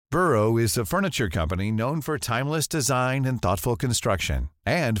Burrow is a furniture company known for timeless design and thoughtful construction,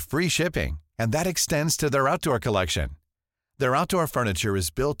 and free shipping, and that extends to their outdoor collection. Their outdoor furniture is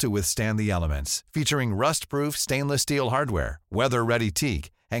built to withstand the elements, featuring rust-proof stainless steel hardware, weather-ready teak,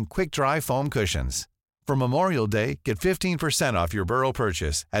 and quick-dry foam cushions. For Memorial Day, get 15% off your Burrow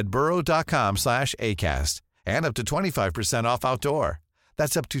purchase at burrow.com/acast, and up to 25% off outdoor.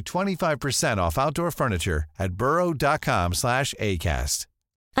 That's up to 25% off outdoor furniture at burrow.com/acast.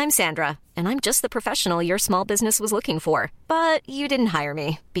 I'm Sandra, and I'm just the professional your small business was looking for. But you didn't hire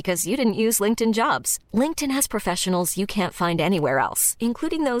me because you didn't use LinkedIn Jobs. LinkedIn has professionals you can't find anywhere else,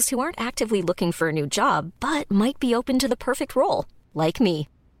 including those who aren't actively looking for a new job, but might be open to the perfect role, like me.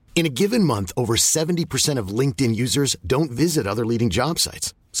 In a given month, over 70% of LinkedIn users don't visit other leading job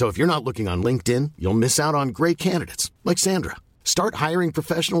sites. So if you're not looking on LinkedIn, you'll miss out on great candidates like Sandra. Start hiring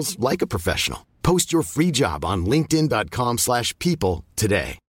professionals like a professional. Post your free job on linkedin.com/people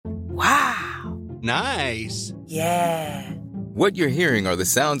today. Wow. Nice. Yeah. What you're hearing are the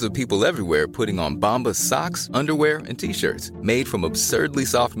sounds of people everywhere putting on Bombas socks, underwear, and T-shirts made from absurdly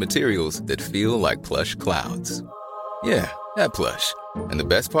soft materials that feel like plush clouds. Yeah, that plush. And the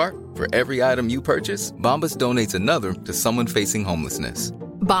best part? For every item you purchase, Bombas donates another to someone facing homelessness.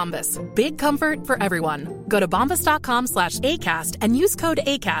 Bombas. Big comfort for everyone. Go to bombas.com/ACAST and use code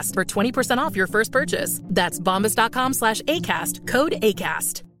ACAST for 20% off your first purchase. That's bombas.com/ACAST. Code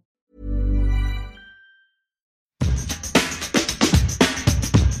ACAST.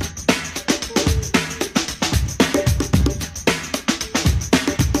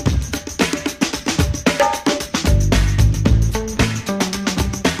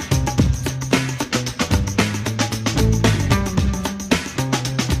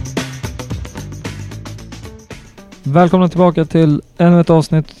 Välkomna tillbaka till ännu ett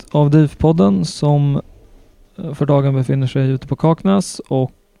avsnitt av DIF-podden som för dagen befinner sig ute på Kaknäs,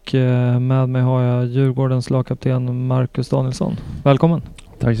 och med mig har jag Djurgårdens lagkapten Marcus Danielsson. Välkommen.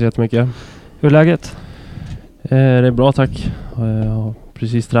 Tack så jättemycket. Hur är läget? Det är bra, tack. Jag har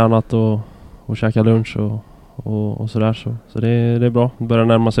precis tränat och käkat lunch och sådär. Så det är bra. Det börjar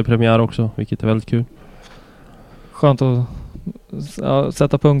närma sig premiär också, vilket är väldigt kul. Skönt att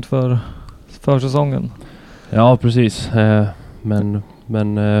sätta punkt för säsongen. Ja, precis. Men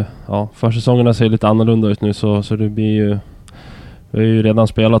försäsongerna ser lite annorlunda ut nu, så det blir ju... Vi har ju redan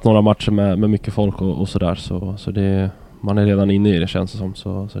spelat några matcher med mycket folk och sådär, så det, man är redan inne i det, känns det som.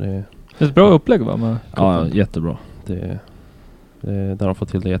 Så det är ett bra upplägg, va? Med ja, jättebra. Det där har fått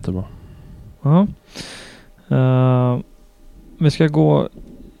till det jättebra. Ja. Vi ska gå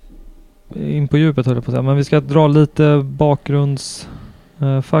in på djupet, höll jag på att säga, men vi ska dra lite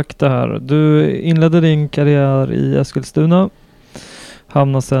bakgrundsfakta här. Du inledde din karriär i Eskilstuna,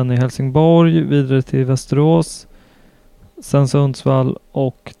 hamnade sen i Helsingborg, vidare till Västerås, sen Sundsvall,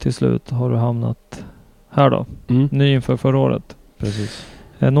 och till slut har du hamnat här då. Ny inför förra året. Precis.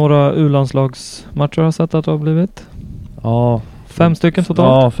 Några U-landslagsmatcher har jag sett att det har blivit. Ja. 5 stycken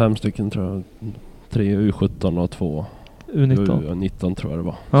totalt? Ja, 5 stycken tror jag. 3 U17 och 2 U19. U19 tror jag det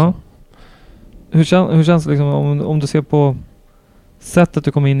var. Ja. Hur känns det liksom om du ser på sättet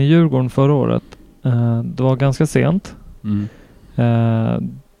du kom in i Djurgården förra året? Det var ganska sent.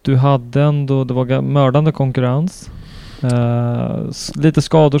 Du hade ändå, det var mördande konkurrens. Lite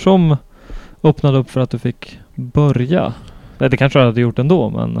skador som öppnade upp för att du fick börja. Det kanske du hade gjort ändå,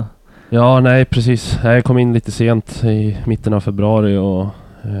 men... Ja, nej precis. Jag kom in lite sent i mitten av februari och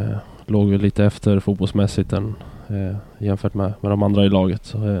låg lite efter fotbollsmässigt jämfört med de andra i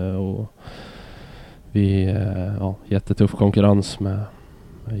laget. Och vi jättetuff konkurrens med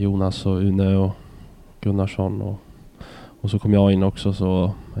Jonas och Une och Gunnarsson, och så kom jag in också,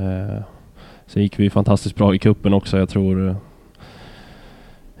 så sen gick vi fantastiskt bra i kuppen också. Jag tror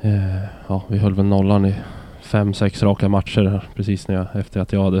vi höll väl nollan i 5-6 raka matcher precis efter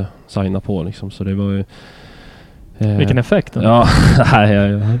att jag hade signat på liksom. Så det var ju vilken effekt då? Ja,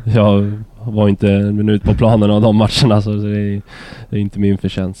 jag var inte en minut på planen av de matcherna, så det är inte min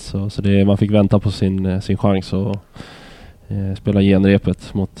förtjänst. Så det, man fick vänta på sin chans och spela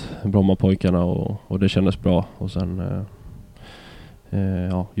genrepet mot Brommapojkarna, och det kändes bra. Och sen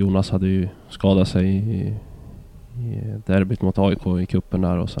Jonas hade ju skadat sig i derbyt mot AIK i kuppen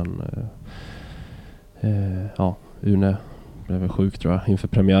där, och sen Une blev sjuk tror jag inför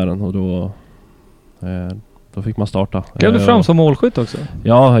premiären, och då fick man starta. Blev du fram som målskytt också?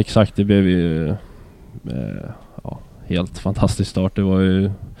 Ja, exakt. Det blev ju helt fantastisk start. Det var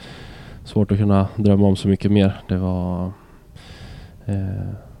ju svårt att kunna drömma om så mycket mer. Det var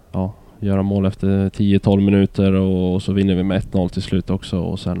göra mål efter 10-12 minuter, och så vinner vi med 1-0 till slut också.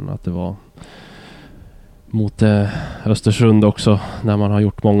 Och sen att det var mot Östersund också. När man har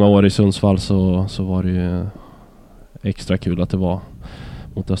gjort många år i Sundsvall så var det ju extra kul att det var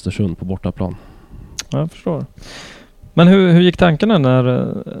mot Östersund på bortaplan. Jag förstår. Men hur gick tankarna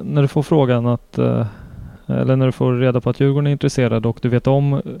när du får frågan att eller när du får reda på att Djurgården är intresserad och du vet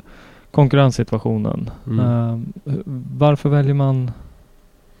om konkurrenssituationen? Varför väljer man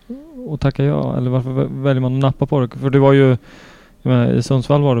att tacka ja? Eller varför väljer man att nappa på det? För det var ju, i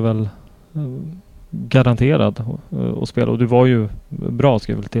Sundsvall var det väl garanterad att spela, och du var ju bra,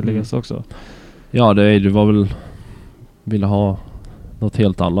 ska jag väl tilläggas också. Ja, det var väl, ville ha något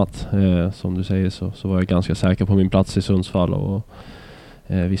helt annat. Som du säger så var jag ganska säker på min plats i Sundsvall och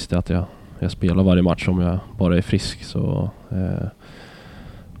visste att jag spelar varje match om jag bara är frisk. Så,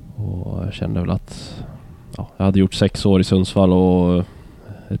 och jag kände väl att jag hade gjort 6 år i Sundsvall och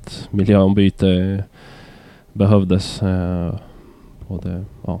ett miljöombyte behövdes.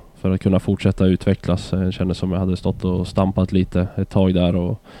 För att kunna fortsätta utvecklas. Det kändes som jag hade stått och stampat lite ett tag där,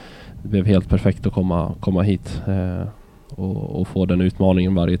 och det blev helt perfekt att komma hit och få den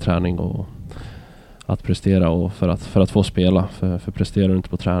utmaningen varje träning och att prestera, och för att få spela. För presterar du inte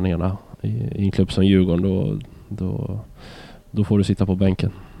på träningarna i en klubb som Djurgården då får du sitta på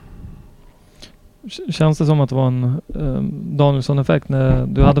bänken. Känns det som att det var en Danielsson-effekt när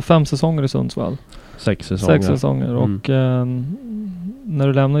du hade 5 säsonger i Sundsvall? 6 säsonger. Och när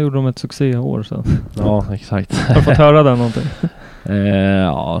du lämnade gjorde de ett succéår sen. Ja, exakt. Har du fått höra det någonting?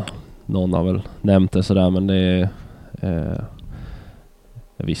 Någon har väl nämnt det sådär, men det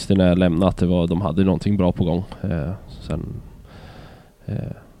jag visste när jag lämnade att de hade någonting bra på gång. Sen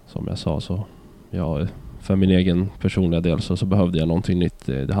som jag sa så för min egen personliga del så behövde jag någonting nytt.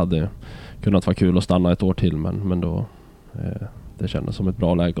 Det hade kunnat vara kul att stanna ett år till, men då det kändes som ett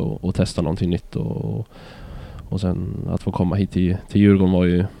bra läge att testa någonting nytt, och sen att få komma hit till Djurgården var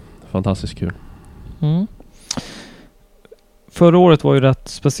ju fantastiskt kul. Förra året var ju rätt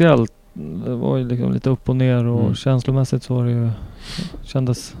speciellt. Det var ju liksom lite upp och ner, och känslomässigt så var det ju,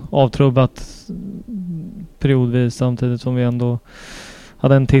 kändes avtrubbat periodvis, samtidigt som vi ändå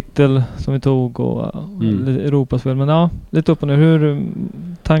hade en titel som vi tog och Europaspel. Men lite upp och ner. Hur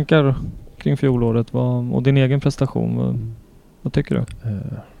tankar kring fjolåret och din egen prestation? Vad tycker du?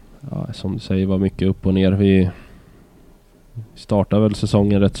 Som du säger, var mycket upp och ner. Vi startade väl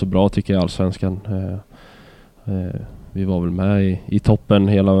säsongen rätt så bra, tycker jag, Allsvenskan. Vi var väl med i toppen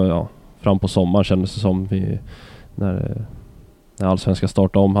hela fram på sommaren, kändes det som. När Allsvenskan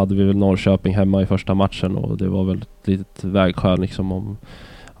startade om hade vi väl Norrköping hemma i första matchen, och det var väl ett litet vägskäl liksom, om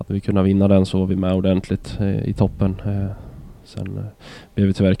att vi kunde vinna den, så var vi med ordentligt i toppen. Sen blev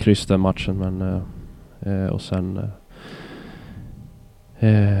vi tyvärr kryss den matchen, men och sen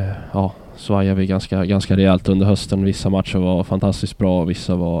svajade vi ganska rejält under hösten. Vissa matcher var fantastiskt bra,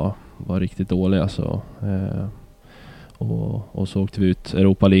 vissa var riktigt dåliga, så och så åkte vi ut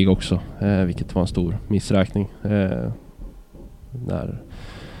Europa League också, vilket var en stor missräkning. När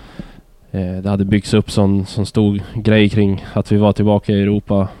det hade byggts upp sån stor grej kring att vi var tillbaka i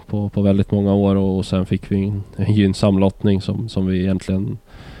Europa på väldigt många år, och sen fick vi en gynnsam lottning som vi egentligen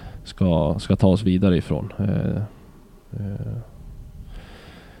ska ta oss vidare ifrån.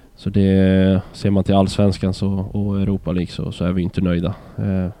 Så det ser man till Allsvenskan och Europa League så är vi inte nöjda.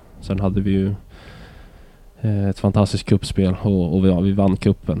 Sen hade vi ju ett fantastiskt kuppspel och vi vann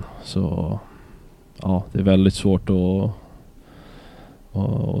kuppen, så det är väldigt svårt att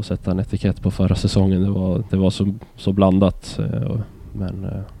sätta en etikett på förra säsongen. Det var så blandat, men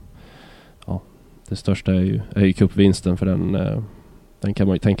det största är ju cupvinsten, för den kan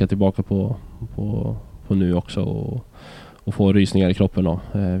man ju tänka tillbaka på nu också och få rysningar i kroppen av.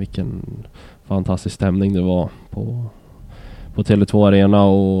 Vilken fantastisk stämning det var på Tele2 Arena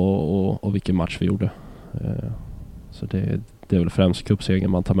och vilken match vi gjorde. Så det är väl främst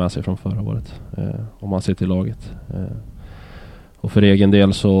cupsegern man tar med sig från förra året, om man ser till laget. Och för egen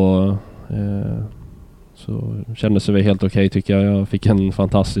del så kändes det helt okej, tycker jag. Jag fick en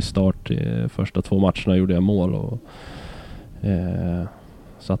fantastisk start. I första 2 matcherna gjorde jag mål och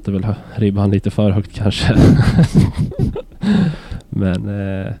satte väl ribban lite för högt kanske. Men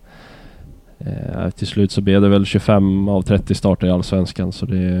till slut så blev det väl 25 av 30 starter i Allsvenskan, så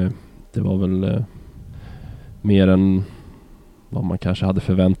det var väl mer än vad man kanske hade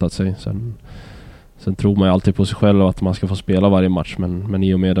förväntat sig. Sen tror man ju alltid på sig själv att man ska få spela varje match, men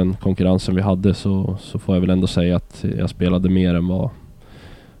i och med den konkurrensen vi hade så får jag väl ändå säga att jag spelade mer än vad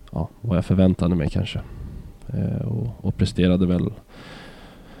jag förväntade mig kanske. Och presterade väl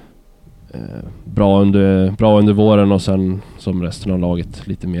bra under våren, och sen som resten av laget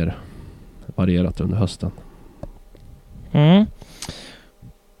lite mer varierat under hösten.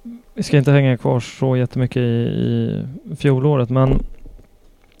 vi ska inte hänga kvar så jättemycket i fjolåret, men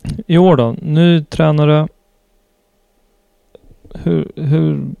i år då, ny tränare.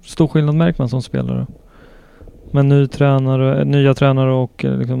 Hur stor skillnad märker man som spelare? Men nya tränare och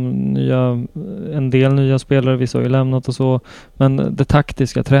liksom en del nya spelare, vissa har ju lämnat och så. Men det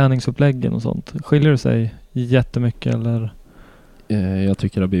taktiska, träningsuppläggen och sånt, skiljer det sig jättemycket eller? Jag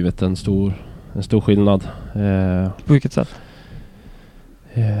tycker det har blivit en stor skillnad. På vilket sätt?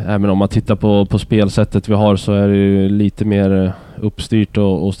 Även om man tittar på spelsättet vi har, så är det ju lite mer uppstyrt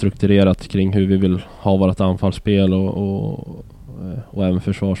och strukturerat kring hur vi vill ha vårt anfallsspel och även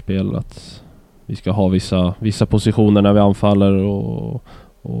försvarsspel. Att vi ska ha vissa positioner när vi anfaller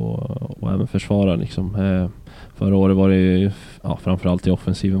och även försvarar liksom. Förra året var det ju, framförallt i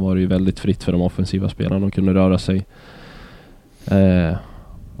offensiven var det ju väldigt fritt för de offensiva spelarna. De kunde röra sig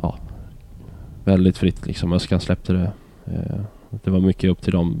väldigt fritt liksom. Öskan släppte det. Det var mycket upp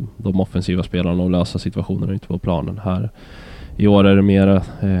till de offensiva spelarna att lösa situationer ute på planen. Här i år är det mer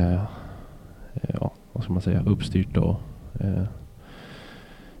vad ska man säga, uppstyrt och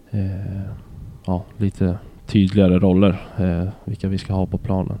lite tydligare roller vilka vi ska ha på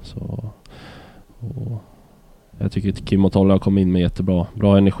planen. Och jag tycker att Kim och Tolle har kommit in med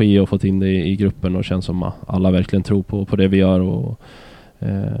jättebra energi och fått in det i gruppen, och känns som att alla verkligen tror på det vi gör, och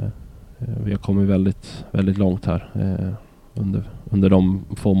vi har kommit väldigt, väldigt långt här under de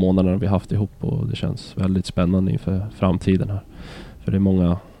få månaderna vi haft ihop, och det känns väldigt spännande inför framtiden här. För det är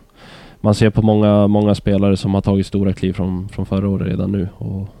många, man ser på många spelare som har tagit stora kliv från förra året redan nu,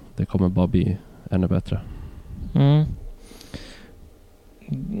 och det kommer bara bli ännu bättre.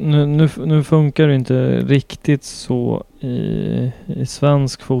 Nu funkar det inte riktigt så i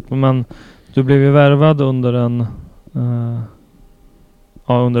svensk fotboll, men du blev ju värvad under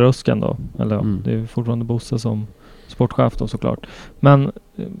under Öskan då, eller det är fortfarande Bosse som sportchef då såklart. Men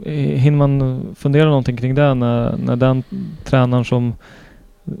hinner man fundera någonting kring det när den tränaren som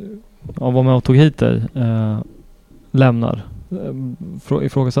var med och tog hit dig lämnar?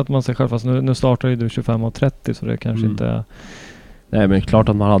 Ifrågasätter man sig själv, fast nu startar ju du 25:30, så det kanske inte är... Nej, men klart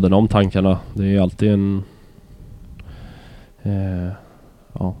att man hade de tankarna. Det är ju alltid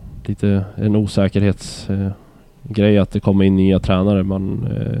lite en osäkerhetsgrej att det kommer in nya tränare. Man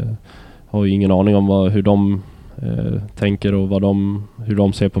har ju ingen aning om hur de tänker och hur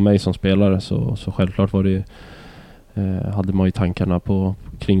de ser på mig som spelare. Så självklart var det, hade man ju tankarna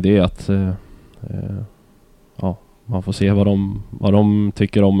kring det, att man får se vad de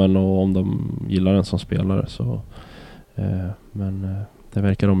tycker om en och om de gillar en som spelare. Så men det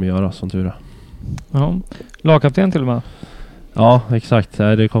verkar de göra, som tur är. Ja, lagkapten till och med. Ja, exakt.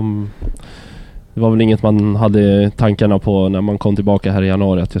 Det var väl inget man hade tankarna på när man kom tillbaka här i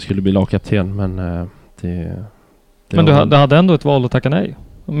januari, att jag skulle bli lagkapten, men men du hade ändå ett val att tacka nej?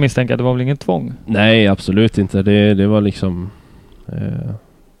 Misstänker, det var väl inget tvång? Nej, absolut inte. Det var liksom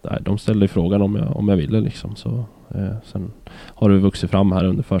de ställde frågan om jag ville liksom, så sen har det vuxit fram här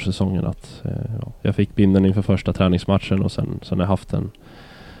under försäsongen att jag fick binden inför första träningsmatchen, och sen har jag haft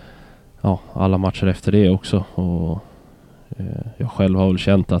alla matcher efter det också, och jag själv har väl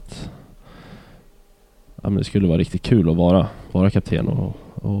känt att men det skulle vara riktigt kul att vara kapten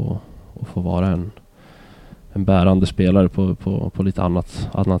och få vara en bärande spelare på lite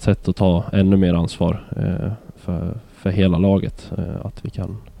annat sätt, och ta ännu mer ansvar för hela laget, att vi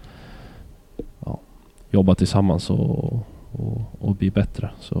kan jobba tillsammans och bli bättre.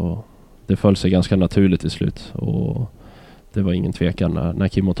 Så det föll sig ganska naturligt till slut, och det var ingen tvekan när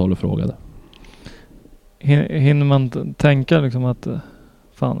Kim och Tolle frågade. Hinner man tänka liksom att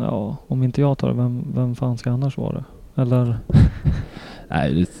om inte jag tar det, vem fan ska annars vara det? Eller?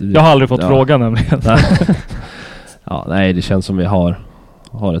 Nej, jag har aldrig fått frågan nämligen. Nej, det känns som vi har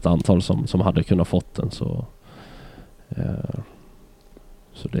ett antal som hade kunnat fått den, så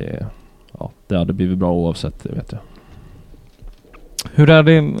det hade blivit bra oavsett, det vet jag.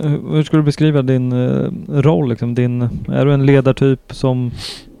 Hur skulle du beskriva din roll liksom? Är du en ledartyp som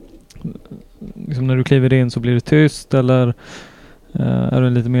liksom, när du kliver in så blir det tyst, eller är du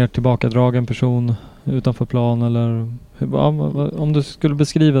en lite mer tillbakadragen person utanför plan, eller om du skulle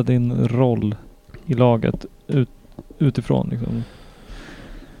beskriva din roll i laget utifrån liksom?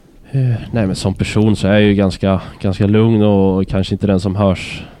 Nej, men som person så är jag ju ganska lugn och kanske inte den som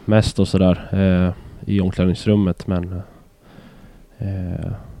hörs mest och sådär i omklädningsrummet, men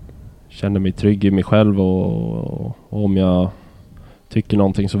känner mig trygg i mig själv, och om jag tycker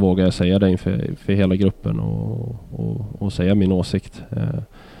någonting så vågar jag säga det inför hela gruppen och säga min åsikt.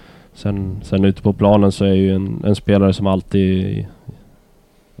 Sen ute på planen så är jag ju en spelare som alltid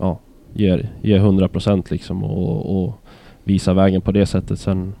ger 100% liksom, och visar vägen på det sättet.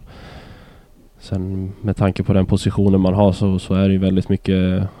 Sen sen med tanke på den positionen man har så är det ju väldigt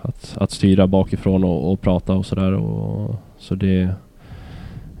mycket att styra bakifrån och prata och sådär. Så det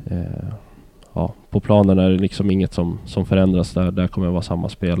på planen är det liksom inget som förändras där. Där kommer det vara samma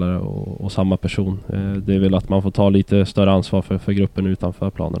spelare och samma person. Det är väl att man får ta lite större ansvar för gruppen utanför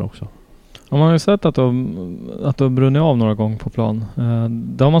planen också. Man har ju sett att du har brunnit av några gånger på plan.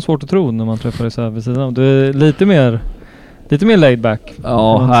 Det har man svårt att tro när man träffar dig så här vid sidan. Du är lite mer laid back.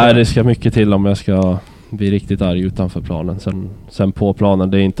 Ja, det ska mycket till om jag ska bli riktigt arg utanför planen. Sen på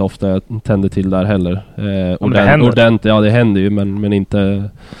planen, det är inte ofta jag tänder till där heller. Ordentligt, ja det händer ju, men inte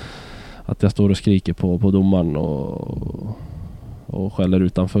att jag står och skriker på domaren och skäller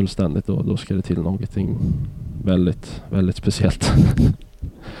utan fullständigt. Då ska det till någonting väldigt, väldigt speciellt.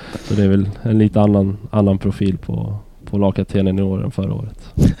 Så det är väl en lite annan profil på lagkaptenen i år än förra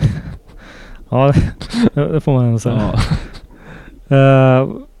året. Ja, det får man ändå säga. Ja.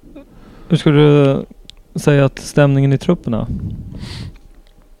 Hur skulle du säga att stämningen i trupperna?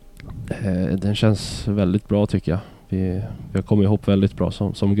 Den känns väldigt bra tycker jag. Vi har kommit ihop väldigt bra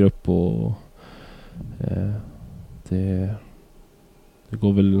som grupp och det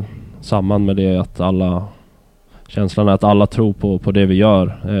går väl samman med det att känslan är att alla tror på det vi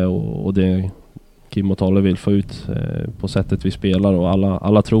gör och det Kim och Tolle vill få ut på sättet vi spelar, och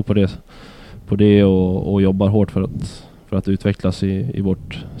alla tror på det och jobbar hårt för att utvecklas i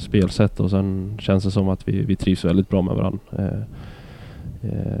vårt spelsätt, och sen känns det som att vi trivs väldigt bra med varandra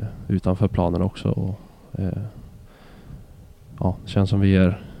utanför planen också. Och, det känns som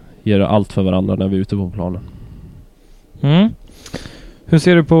vi ger allt för varandra när vi är ute på planen. Mm. Hur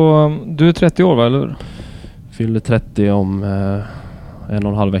ser du på, du är 30 år va, eller? Fyller 30 om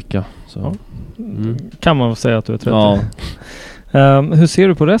 1,5 vecka. Så. Ja. Kan man säga att du är 30? Ja. Hur ser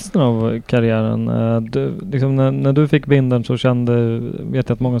du på resten av karriären? Liksom när du fick binden så vet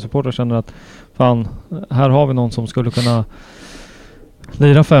jag att många supportrar känner att fan, här har vi någon som skulle kunna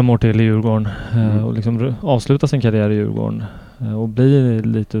lira 5 år till i Djurgården och liksom avsluta sin karriär i Djurgården och bli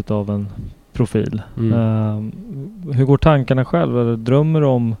lite utav en profil. Hur går tankarna själv? Eller drömmer du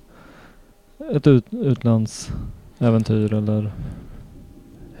om ett utlandsäventyr eller?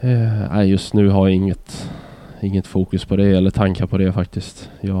 Nej, just nu har jag inget fokus på det eller tankar på det faktiskt.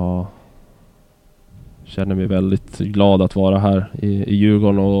 Jag känner mig väldigt glad att vara här i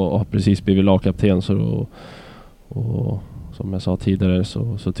Djurgården och har precis blivit lagkapten, och som jag sa tidigare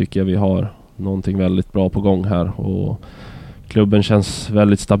så tycker jag vi har någonting väldigt bra på gång här, och klubben känns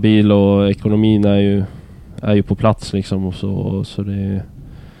väldigt stabil och ekonomin är ju på plats liksom, och så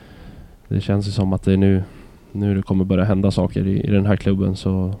det känns ju som att det är nu det kommer börja hända saker i den här klubben,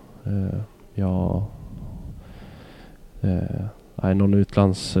 så någon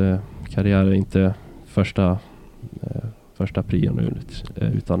utlandskarriär är inte första prio nu,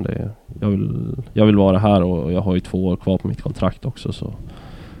 utan jag vill vara här, och jag har ju 2 år kvar på mitt kontrakt också, så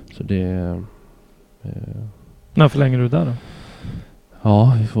det när förlänger du där då?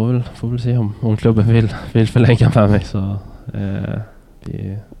 Ja, vi får väl se om klubben vill förlänga med mig, så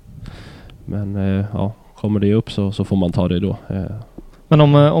kommer det upp så får man ta det då. Men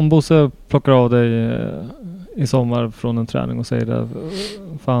om Bosse plockar av dig i sommar från en träning och säger det,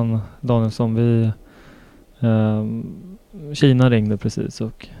 fan Danielsson, Kina ringde precis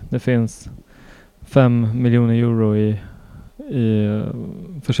och det finns 5 miljoner euro i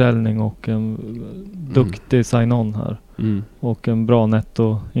försäljning och en duktig sign-on här och en bra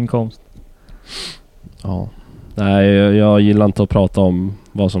nettoinkomst. Ja. Nej, jag gillar inte att prata om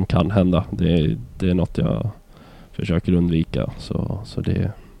vad som kan hända. Det är något jag försöker undvika. Så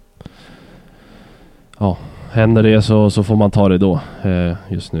det... Ja, händer det så får man ta det då.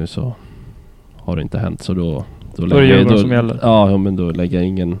 Just nu så har det inte hänt, så då är det Djurgården som gäller. Ja, men då lägger jag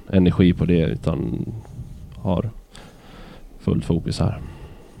ingen energi på det, utan har fullt fokus här.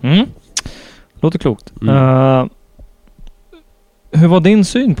 Låter klokt. Hur var din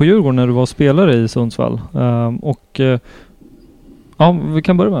syn på Djurgården när du var spelare i Sundsvall? Vi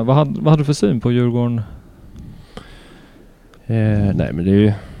kan börja med. Vad hade du för syn på Djurgården? Nej, men det är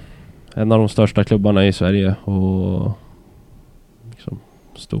ju en av de största klubbarna i Sverige, och liksom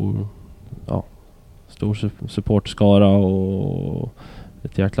stor supportskara och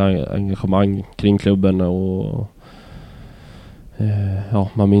ett jäkla engagemang kring klubben, och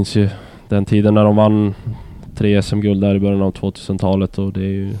man minns ju den tiden när de vann 3 SM-guld där i början av 2000-talet, och det är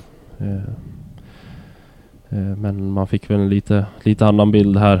ju men man fick väl en lite annan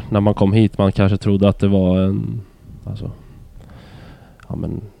bild här när man kom hit. Man kanske trodde att det var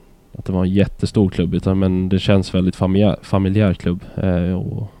att det var en jättestor klubb, men det känns väldigt familjär klubb.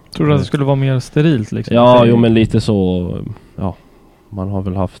 Tror du att det skulle vara mer sterilt liksom? Ja, men lite så. Ja, man har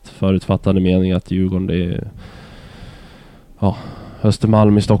väl haft förutfattade mening att Djurgården det är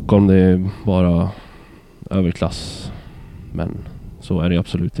Östermalm i Stockholm, det är bara överklass. Men så är det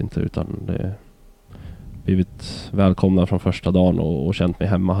absolut inte, utan det är blivit välkomna från första dagen och känt mig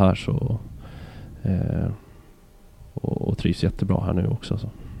hemma här så och trivs jättebra här nu också så.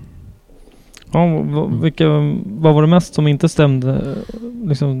 Ja, vad var det mest som inte stämde,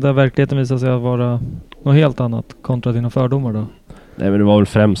 liksom där verkligheten visade sig att vara något helt annat kontra dina fördomar då? Nej, men det var väl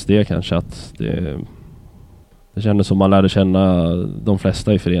främst det kanske, att det kändes som man lärde känna de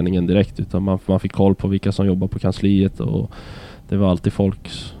flesta i föreningen direkt, utan man fick koll på vilka som jobbar på kansliet, och det var alltid folk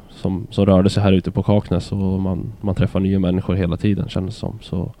som rörde sig här ute på Kaknäs, och man träffar nya människor hela tiden, kändes som.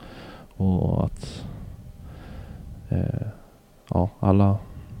 Så, och att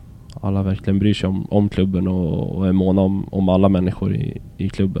alla verkligen bryr sig om klubben och är måna om alla människor i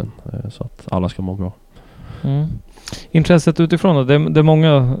klubben, så att alla ska må bra. Mm. Intresset utifrån då? Det är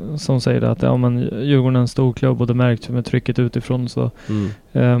många som säger att Djurgården är en stor klubb och det märks med trycket utifrån. Så.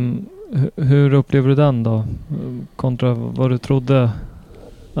 Hur upplever du den då? Kontra vad du trodde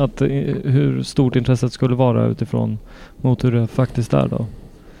att hur stort intresset skulle vara utifrån mot hur det faktiskt är då?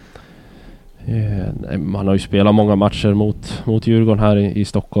 Man har ju spelat många matcher mot Djurgården här i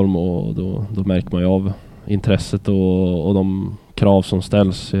Stockholm, och då märker man ju av intresset och de krav som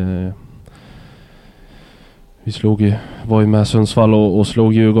ställs. Vi var ju med Sundsvall och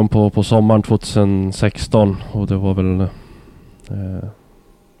slog Djurgården på sommaren 2016, och det var väl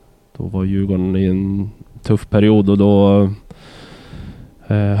då var Djurgården i en tuff period, och då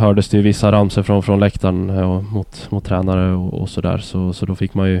hördes det ju vissa ramser från läktaren mot tränare och sådär, så då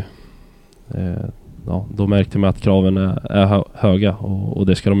fick man ju då märkte man att kraven är höga, och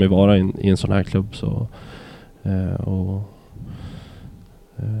det ska de ju vara i en sån här klubb, så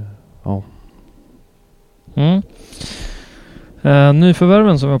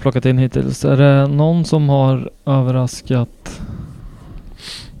Nyförvärven som vi har plockat in hittills, är det någon som har överraskat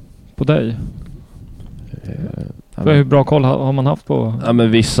på dig? Hur bra koll har man haft på? Ja,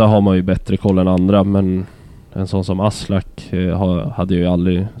 men vissa har man ju bättre koll än andra, men en sån som Aslak hade ju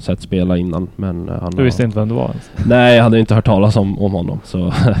aldrig sett spela innan. Men du visste inte vem det var? Nej, jag hade inte hört talas om honom.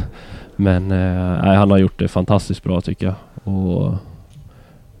 Så men han har gjort det fantastiskt bra, tycker jag. Och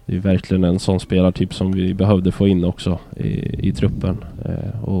det är verkligen en sån spelartyp som vi behövde få in också i truppen.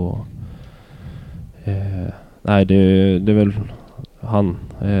 Nej, det är väl han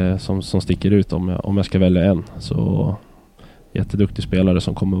som sticker ut om jag ska välja en. Så jätteduktig spelare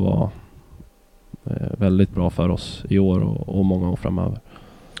som kommer vara väldigt bra för oss i år och många år framöver.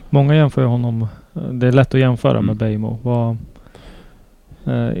 Många jämför honom. Det är lätt att jämföra med Beijmo.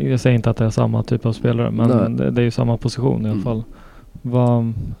 Jag säger inte att det är samma typ av spelare, men det är ju samma position i alla fall.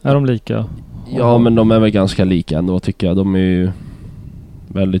 Är de lika? Ja, men de är väl ganska lika ändå, tycker jag. De är ju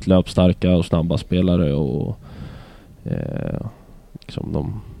väldigt löpstarka och snabba spelare, och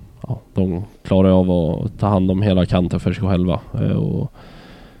liksom de klarar av att ta hand om hela kanten för sig själva, och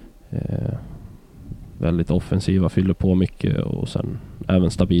väldigt offensiva, fyller på mycket, och sen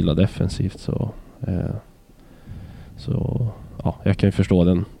även stabila defensivt, så jag kan ju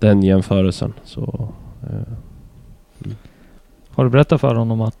förstå den jämförelsen. Så Har du berättat för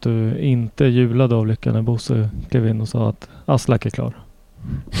honom att du inte jublade av lyckan när Bosse klev in och sa att Aslak är klar?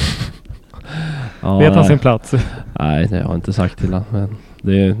 Vet han sin plats? Nej, det har jag inte sagt till honom, men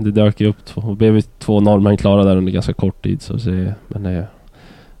det dök ju upp och blev 2 norrmän klara där under ganska kort tid, men det.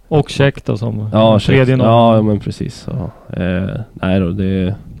 Och check då som tredje norm. Ja, men precis. Nej då,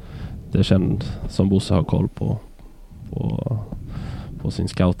 det känns som Bosse har koll på sin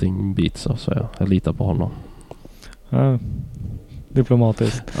scouting-bit, så jag litar på honom. Ja,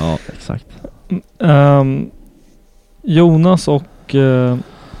 diplomatiskt. Ja, exakt. Jonas och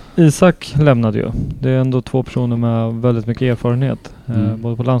Isak lämnade ju. Det är ändå 2 personer med väldigt mycket erfarenhet.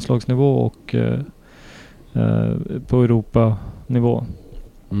 Både på landslagsnivå och på Europa-nivå.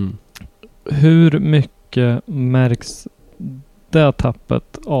 Hur mycket märks det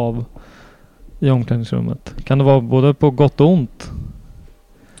tappet av i omklädningsrummet? Kan det vara både på gott och ont?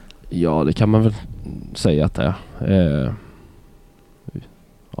 Ja, det kan man väl säga att det är.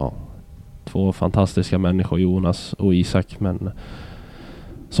 2 fantastiska människor, Jonas och Isak, men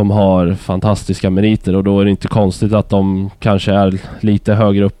som har fantastiska meriter, och då är det inte konstigt att de kanske är lite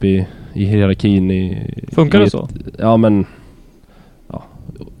högre upp i hierarkin. Funkar det så? Ja, men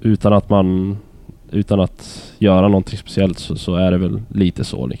utan att göra någonting speciellt så är det väl lite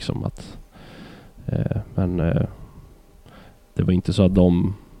så, liksom att men det var inte så att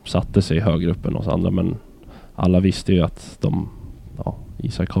de satte sig högre upp än oss andra, men alla visste ju att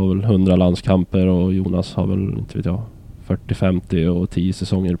Isak har väl 100 landskamper och Jonas har väl, inte vet jag, 40-50 och 10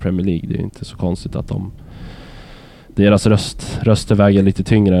 säsonger i Premier League. Det är inte så konstigt att deras röster väger lite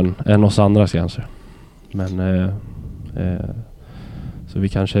tyngre än oss andra kanske. Men så vi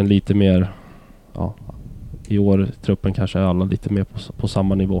kanske är lite mer, i år truppen kanske är alla lite mer på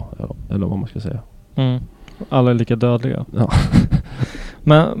samma nivå, eller vad man ska säga. Alla är lika dödliga. Ja.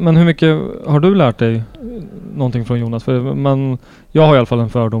 Men hur mycket har du lärt dig någonting från Jonas? För jag har i alla fall en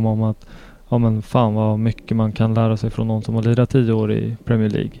fördom om att men fan vad mycket man kan lära sig från någon som har lirat 10 år i Premier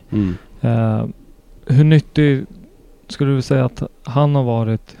League. Hur nyttig skulle du säga att han har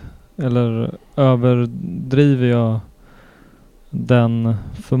varit, eller överdriver jag den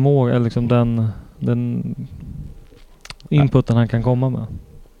förmåga eller liksom den inputen han kan komma med?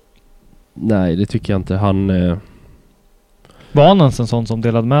 Nej, det tycker jag inte. Han var han ens en sån som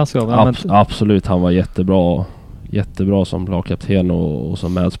delade med sig av? Absolut, han var jättebra som lagkapten och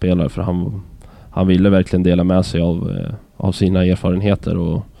som medspelare, för han ville verkligen dela med sig av sina erfarenheter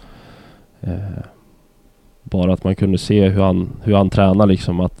och bara att man kunde se hur han tränar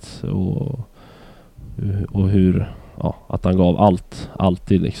liksom, och hur att han gav allt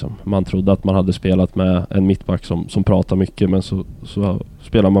alltid liksom. Man trodde att man hade spelat med en mittback som pratar mycket, men så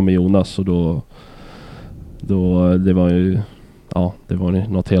spelar man med Jonas, och då det var ju det var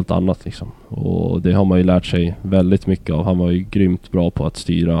något helt annat liksom. Och det har man ju lärt sig väldigt mycket av. Han var ju grymt bra på att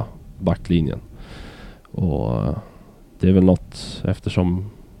styra backlinjen. Och det är väl något,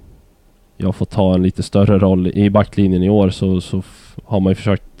 eftersom jag får ta en lite större roll i backlinjen i år, så har man ju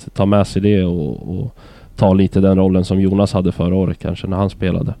försökt ta med sig det och ta lite den rollen som Jonas hade förra året kanske när han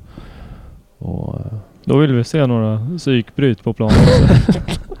spelade. Och då vill vi se några psykbryt på planen.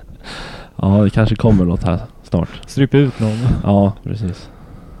 Ja, det kanske kommer något här snart. Strypa ut någon. Ja, precis.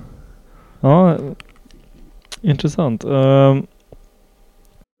 Ja, intressant.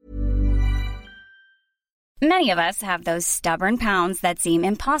 Many of us have those stubborn pounds that seem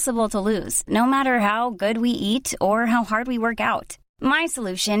impossible to lose, no matter how good we eat or how hard we work out. My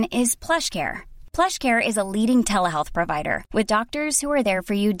solution is PlushCare. PlushCare is a leading telehealth provider with doctors who are there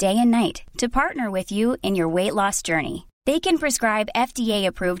for you day and night to partner with you in your weight loss journey. They can prescribe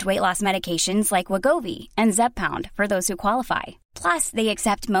FDA-approved weight loss medications like Wegovy and Zepbound for those who qualify. Plus, they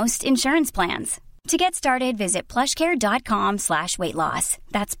accept most insurance plans. To get started, visit plushcare.com/weightloss.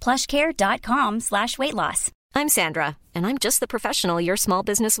 That's plushcare.com/weightloss. I'm Sandra, and I'm just the professional your small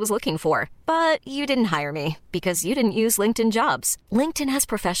business was looking for. But you didn't hire me because you didn't use LinkedIn Jobs. LinkedIn has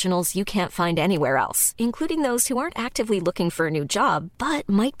professionals you can't find anywhere else, including those who aren't actively looking for a new job, but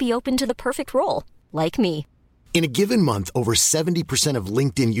might be open to the perfect role, like me. In a given month, over 70% of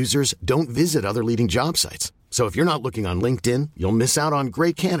LinkedIn users don't visit other leading job sites. So if you're not looking on LinkedIn, you'll miss out on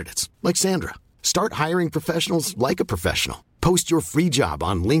great candidates like Sandra. Start hiring professionals like a professional. Post your free job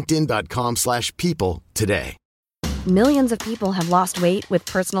on linkedin.com/people today. Millions of people have lost weight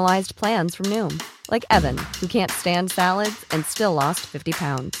with personalized plans from Noom. Like Evan, who can't stand salads and still lost 50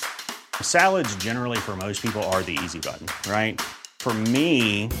 pounds. Salads generally for most people are the easy button, right? For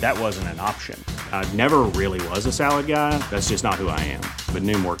me, that wasn't an option. I never really was a salad guy. That's just not who I am. But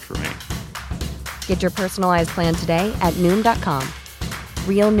Noom worked for me. Get your personalized plan today at Noom.com.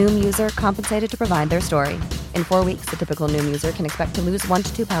 Real Noom user compensated to provide their story. In 4 weeks, the typical Noom user can expect to lose 1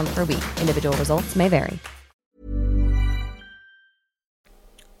 to 2 pounds per week. Individual results may vary.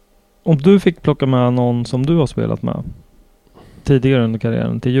 Om du fick plocka med någon som du har spelat med tidigare under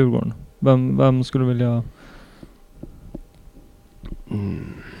karriären till Djurgården, vem skulle du vilja?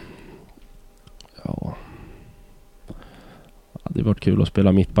 Ja. Det har varit kul att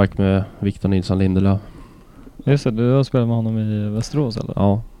spela mittback med Victor Nilsson Lindelöf. Just det, du har spelat med honom i Västerås eller?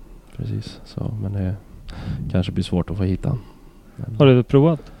 Ja, precis. Så, men det kanske blir svårt att få hitta. Har du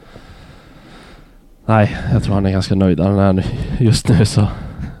provat? Nej, jag tror han är ganska nöjd just nu så.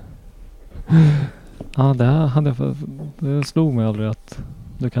 Ja, det slog mig aldrig att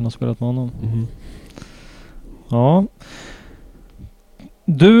du kan ha spelat med honom. Mm. Ja.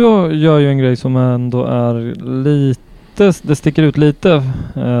 Du gör ju en grej som ändå är lite, det sticker ut lite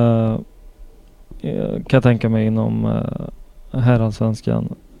kan jag tänka mig inom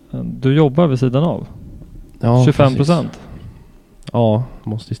herrallsvenskan. Du jobbar vid sidan av. Ja, 25%. Precis. Ja,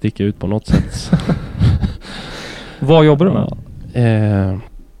 måste sticka ut på något sätt. Vad jobbar du med?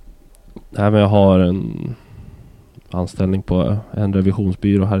 Nej, men jag har en anställning på en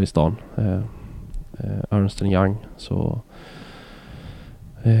revisionsbyrå här i stan. Ernst & Young. Så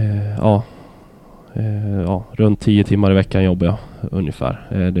runt 10 timmar i veckan jobbar jag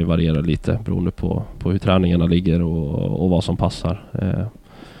ungefär. Det varierar lite beroende på hur träningarna ligger och vad som passar.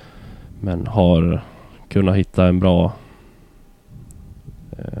 Men har kunnat hitta en bra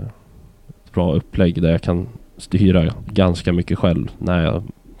upplägg där jag kan styra ganska mycket själv när jag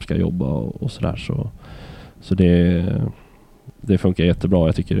ska jobba och sådär. Så det funkar jättebra.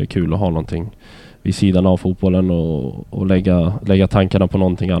 Jag tycker det är kul att ha någonting vid sidan av fotbollen och lägga tankarna på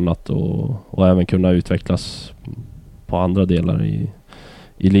någonting annat och även kunna utvecklas på andra delar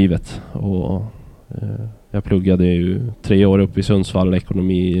i livet. Och jag pluggade ju 3 år upp i Sundsvall,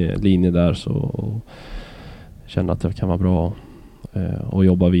 ekonomilinje där, så kände att det kan vara bra att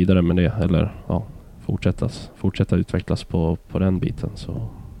jobba vidare med det, eller fortsätta utvecklas på den biten. Så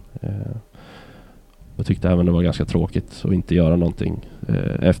jag tyckte även det var ganska tråkigt att inte göra någonting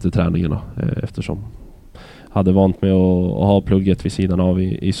efter träningarna, eftersom jag hade vant mig att ha plugget vid sidan av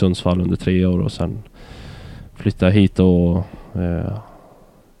i Sundsvall under 3 år, och sen flyttade hit och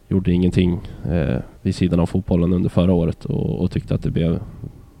gjorde ingenting vid sidan av fotbollen under förra året, och tyckte att det blev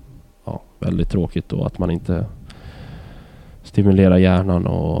väldigt tråkigt, och att man inte stimulerar hjärnan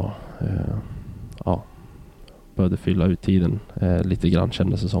och började fylla ut tiden lite grann,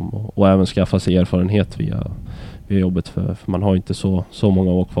 kändes det som, och även skaffa sig erfarenhet via jobbet, för man har inte så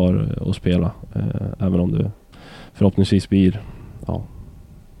många år kvar att spela, även om det förhoppningsvis blir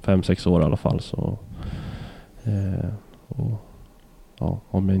 5-6 år i alla fall. Så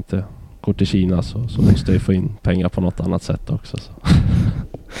om jag inte går till Kina så måste jag få in pengar på något annat sätt också. Så.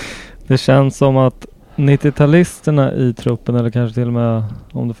 Det känns som att 90-talisterna i truppen, eller kanske till och med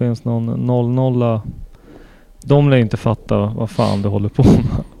om det finns någon 00, de lär inte fatta vad fan du håller på med.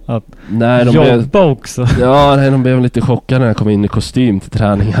 Att jobba också. Ja, de blev lite chockade när jag kom in i kostym till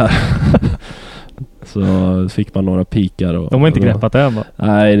träningar. Så fick man några pikar. De har inte greppat det än, va?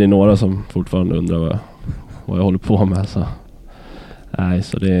 Nej, det är några som fortfarande undrar vad jag håller på med. Så. Nej,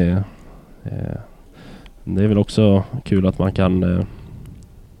 så det är väl också kul att man kan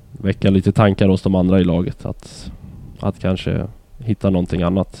väcka lite tankar hos de andra i laget. Att kanske hitta någonting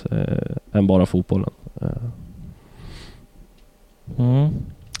annat än bara fotbollen.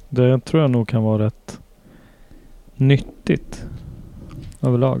 Det tror jag nog kan vara rätt nyttigt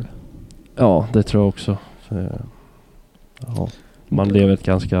överlag. Ja, det tror jag också. Man lever ett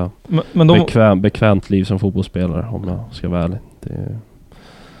ganska bekvämt liv som fotbollsspelare, om jag ska vara ärlig. Det är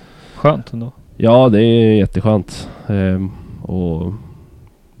skönt ändå. Ja, det är jätteskönt.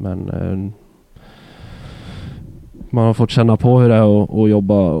 Men man har fått känna på hur det är att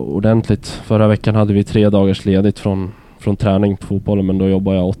jobba ordentligt. Förra veckan hade vi 3 dagars ledigt från träning på fotbollen, men då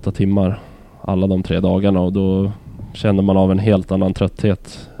jobbade jag 8 timmar alla de 3 dagarna, och då känner man av en helt annan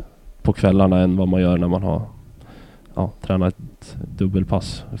trötthet på kvällarna än vad man gör när man har tränat ett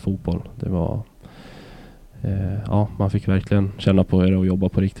dubbelpass i fotboll. Det var man fick verkligen känna på hur det är att jobba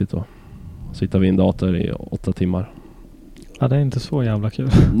på riktigt och sitta vid en dator i 8 timmar. Ja, det är inte så jävla kul.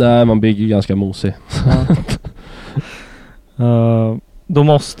 Nej, man blir ju ganska mosig. Då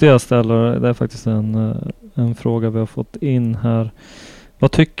måste jag ställa, det är faktiskt en fråga vi har fått in här.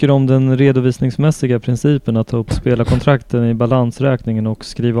 Vad tycker du om den redovisningsmässiga principen att ta upp spelarkontrakten i balansräkningen och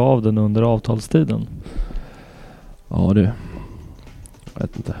skriva av den under avtalstiden? Ja, jag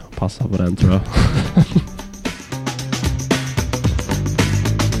vet inte. Passa på den, tror jag.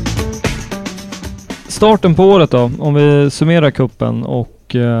 Starten på året då, om vi summerar kuppen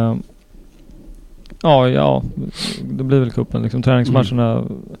och det blir väl kuppen, liksom träningsmatcherna.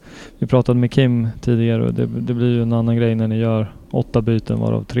 Vi pratade med Kim tidigare, och det blir ju en annan grej när ni gör 8 byten,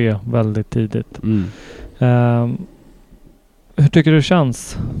 varav 3 väldigt tidigt. Hur tycker du det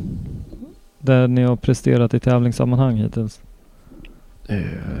känns där ni har presterat i tävlingssammanhang hittills?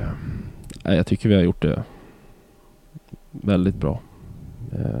 Jag tycker vi har gjort det väldigt bra.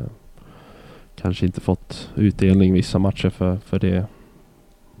 Kanske inte fått utdelning vissa matcher för det,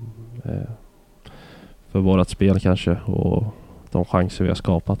 för vårat spel kanske, och de chanser vi har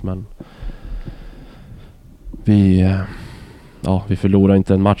skapat, men vi förlorar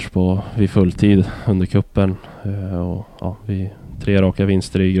inte en match vid fulltid under kuppen, och vi 3 raka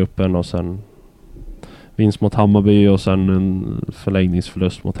vinster i gruppen, och sen vinst mot Hammarby och sen en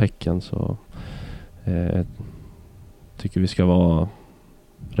förlängningsförlust mot Häcken, så tycker vi ska vara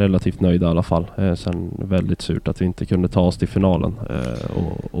relativt nöjda i alla fall. Sen väldigt surt att vi inte kunde ta oss till finalen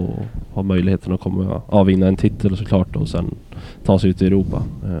och ha möjligheten att vinna en titel såklart, och sen ta sig ut i Europa.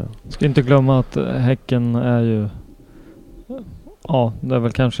 Ska inte glömma att Häcken är ju det är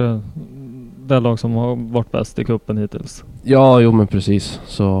väl kanske det lag som har varit bäst i kuppen hittills. Ja, men precis.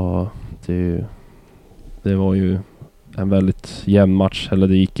 Så det var ju en väldigt jämn match.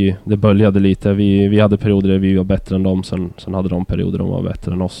 Eller det böljade lite. Vi hade perioder där vi var bättre än dem. Sen hade de perioder de var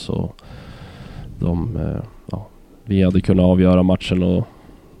bättre än oss. Och vi hade kunnat avgöra matchen, och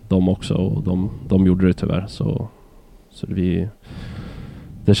de också. Och de gjorde det tyvärr. Så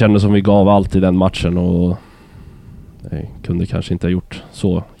det kändes som vi gav allt i den matchen. Och kunde kanske inte ha gjort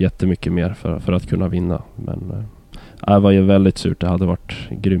så jättemycket mer för att kunna vinna. Men det var ju väldigt surt. Det hade varit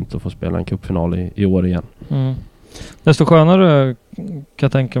grymt att få spela en cupfinal i år igen. Desto skönare kan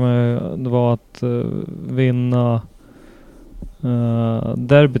jag tänka mig det var att vinna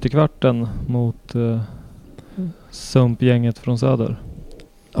derbyt i kvarten mot sumpgänget från söder.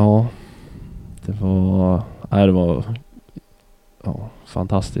 Ja, det var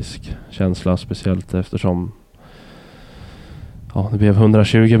fantastisk känsla, speciellt eftersom det blev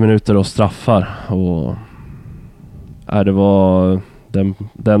 120 minuter och straffar, och det var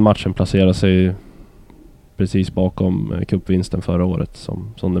den matchen placerade sig precis bakom cupvinsten förra året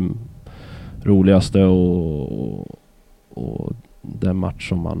som den roligaste och den match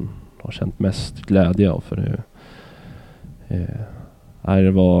som man har känt mest glädje av, för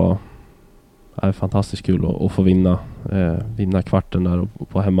det var fantastiskt kul att få vinna kvarten där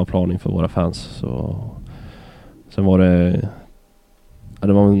på hemmaplan inför våra fans. Så sen var det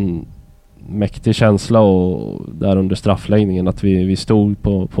var en mäktig känsla, och där under straffläggningen att vi stod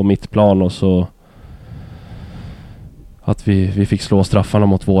på mittplan, och så att vi fick slå straffarna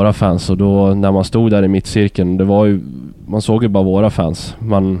mot våra fans, och då när man stod där i mittcirkeln, det var ju, man såg ju bara våra fans.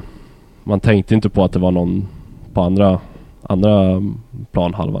 Man tänkte inte på att det var någon på andra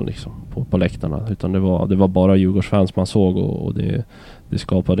planhalvan liksom, på läktarna, utan det var bara Djurgårdsfans man såg, och det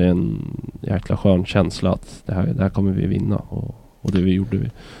skapade en jäkla skön känsla att det här kommer vi vinna, och det gjorde vi.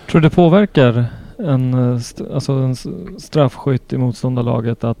 Tror du det påverkar en straffskytt i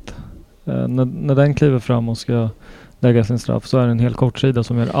motståndarlaget att när den kliver fram och ska lägga sin straff, så är det en hel kortsida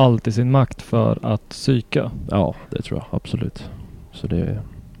som gör allt i sin makt för att psyka? Ja, det tror jag absolut. Så där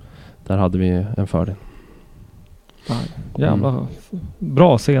hade vi en fördel. Jävla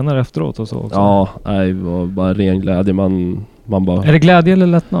bra scener efteråt och så också. Ja, det var bara ren glädje. Man bara... Är det glädje eller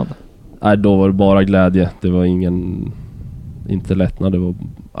lättnad? Nej, då var det bara glädje. Det var inte lättnad. Det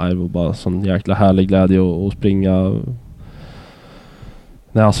var bara sån jäkla härlig glädje att springa.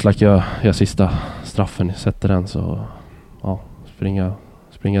 När Aslak gör sista straffen, sätter den, så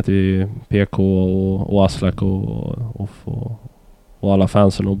springa till PK och Aslak och alla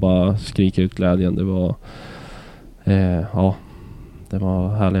fansen och bara skrika ut glädjen. Det var det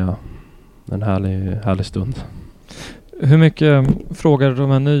var en härlig stund. Hur mycket frågar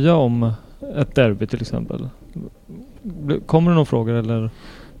de här nya om ett derby till exempel? Kommer det några frågor eller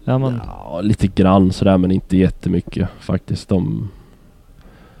är man... Ja, lite grann sådär, men inte jättemycket faktiskt.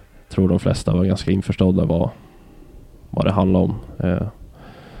 Tror de flesta var ganska införstådda vad det handlar om.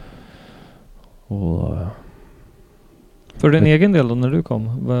 För din egen del då, när du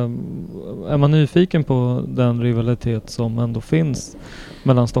kom, är man nyfiken på den rivalitet som ändå finns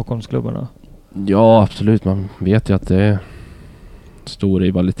mellan Stockholmsklubbarna? Ja, absolut. Man vet ju att det är stor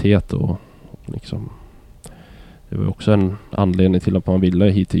rivalitet, och liksom, det var också en anledning till att man ville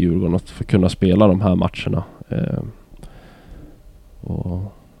hit till Djurgården, att få kunna spela de här matcherna. Och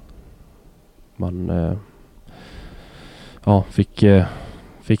man fick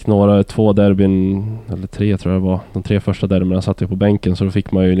två derbyn, eller 3 tror jag det var. De 3 första derbyna satt jag på bänken, så då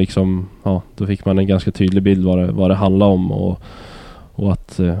fick man ju liksom, då fick man en ganska tydlig bild vad det handlar om, och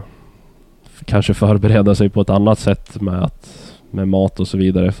att kanske förbereda sig på ett annat sätt med mat och så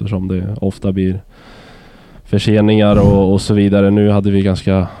vidare, eftersom det ofta blir förseningar och så vidare. Nu hade vi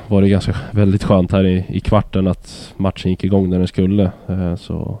var det väldigt skönt här i kvarten att matchen gick igång när den skulle,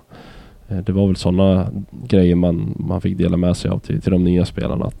 så det var väl sådana grejer man fick dela med sig av till de nya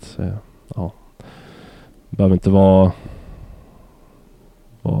spelarna, att behöver inte vara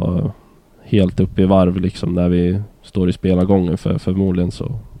helt uppe i varv liksom när vi står i spelargången, för förmodligen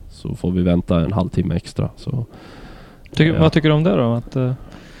så får vi vänta en halvtimme extra. Så vad tycker du om det då? Att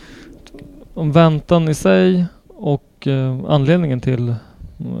om väntan i sig och anledningen till,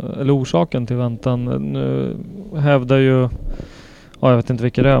 eller orsaken till väntan, nu hävdar ju, jag vet inte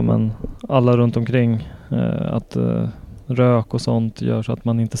vilka det är, men alla runt omkring att rök och sånt gör så att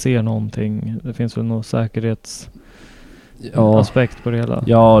man inte ser någonting. Det finns väl någon säkerhetsaspekt på det hela?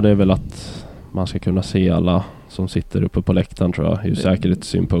 Ja, det är väl att man ska kunna se alla som sitter uppe på läktaren, tror jag, ur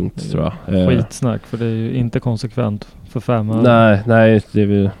säkerhetssynpunkt, tror jag. Skitsnack, för det är ju inte konsekvent för 5 år. Nej, det är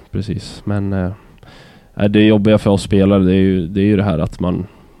väl precis. Men det jobbiga för oss spelare, det är ju det här att man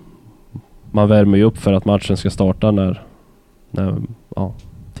värmer ju upp för att matchen ska starta när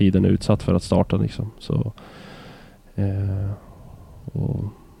tiden är utsatt för att starta liksom. Så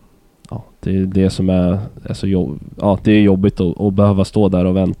det är det som är alltså det är jobbigt att behöva stå där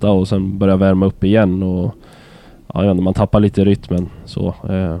och vänta och sen börja värma upp igen, och man tappar lite rytmen så.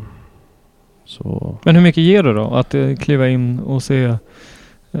 Men hur mycket ger det då att kliva in och se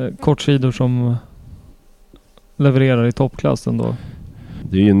kortsidor som levererar i toppklassen då.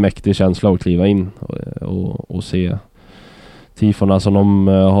 Det är ju en mäktig känsla att kliva in och se tifona som de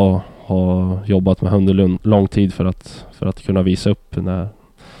har jobbat med under lång tid för att kunna visa upp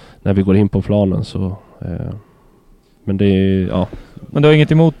när vi går in på planen. Så, men det är, ja. Men du har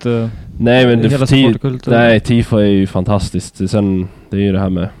inget emot nej, men hela supporterkulturen? Nej, tifo är ju fantastiskt. Sen det är ju det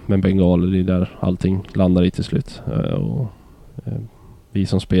här med bengaler, det är där allting landar i till slut. Vi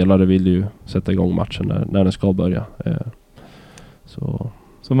som spelare vill ju sätta igång matchen när den ska börja.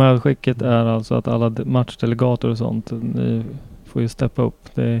 Så medskicket är alltså att alla matchdelegater och sånt, ni får ju steppa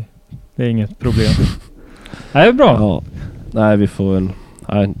upp. Det är inget problem. Nej, det är bra. Ja.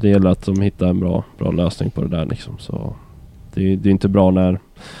 Nej, det gäller att de hittar en bra lösning på det där liksom. Så det är inte bra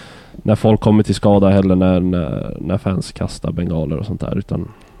när folk kommer till skada heller, när fans kastar bengaler och sånt där,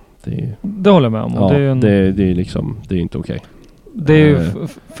 utan det håller jag med om. Ja, det är liksom, det är inte okej. Det är ju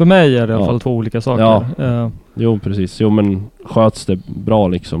för mig är det i alla fall två olika saker. Ja. Jo, precis. Jo, men sköts det bra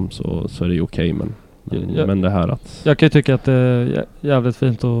liksom så är det ju okej, men det här att... Jag kan ju tycka att det är jävligt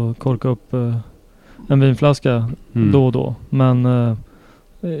fint att korka upp en vinflaska då och då. Men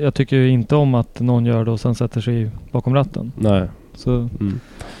jag tycker ju inte om att någon gör det och sen sätter sig bakom ratten. Nej. Så.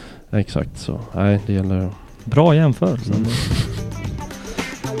 Exakt så. Nej, det gäller... Bra jämförelse.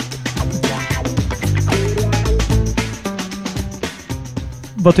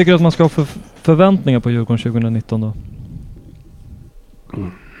 Vad tycker du att man ska ha för förväntningar på Djurgården 2019 då?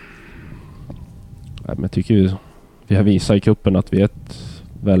 Nej, men jag tycker vi har visat i kuppen att vi är ett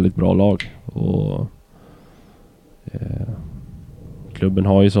väldigt bra lag. Och klubben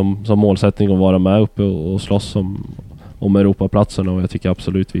har ju som målsättning att vara med uppe och slåss om Europaplatsen, och jag tycker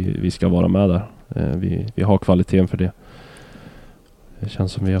absolut vi ska vara med där. Vi har kvaliteten för det. Det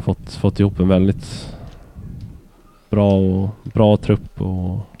känns som vi har fått ihop en väldigt bra trupp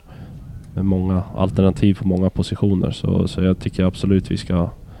och med många alternativ på många positioner. Så jag tycker absolut vi ska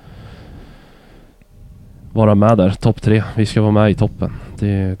vara med där. Topp 3. Vi ska vara med i toppen.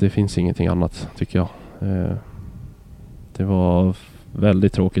 Det finns ingenting annat, tycker jag. Det var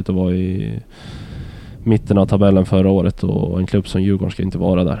väldigt tråkigt att vara i mitten av tabellen förra året, och en klubb som Djurgården ska inte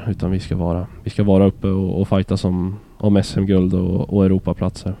vara där, utan vi ska vara uppe och fighta om SM-guld och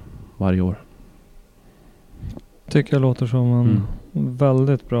Europaplatser varje år. Tycker jag låter som en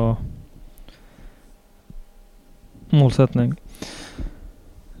väldigt bra målsättning.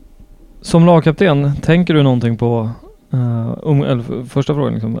 Som lagkapten, tänker du någonting på eller första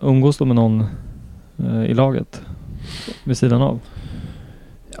frågan liksom, umgås du med någon i laget vid sidan av?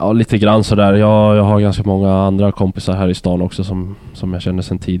 Ja, lite grann sådär. Jag har ganska många andra kompisar här i stan också som jag känner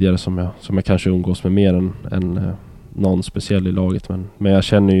sedan tidigare, som jag kanske umgås med mer än någon speciell i laget, men jag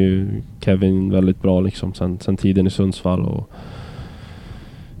känner ju Kevin väldigt bra liksom sen tiden i Sundsvall, och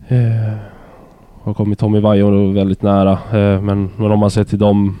har kommit Tommy Vaiho väldigt nära, men om man ser till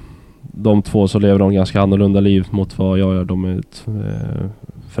de två så lever de ganska annorlunda liv mot vad jag gör. De är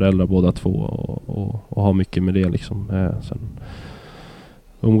föräldrar båda två och har mycket med det liksom. Sen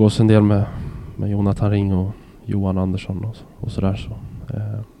umgås en del med Jonathan Ring och Johan Andersson och sådär,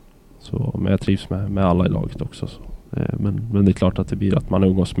 men jag trivs med alla i laget också så. Men det är klart att det blir att man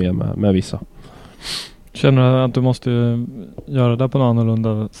umgås med vissa. Känner du att du måste göra det på något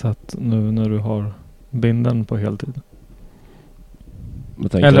annorlunda sätt nu när du har binden på heltid?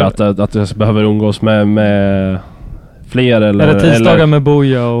 Jag tänker att du behöver umgås med fler eller... Är det tisdagar med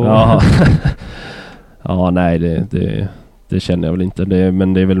Boja och... Ja, ja nej det känner jag väl inte.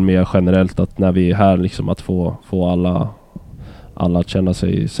 Men det är väl mer generellt att när vi är här liksom att få alla att känna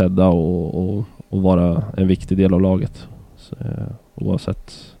sig sedda och vara en viktig del av laget. Så,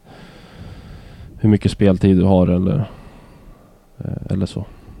 oavsett hur mycket speltid du har eller så.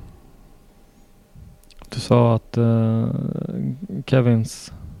 Du sa att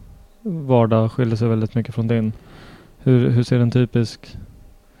Kevins vardag skiljer sig väldigt mycket från din. Hur ser en typisk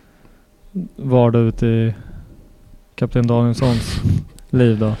vardag ut i kapten Danielssons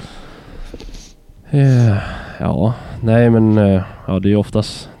liv då? Ja, nej men ja, det är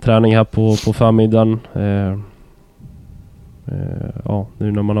oftast träning här på förmiddagen. Ja,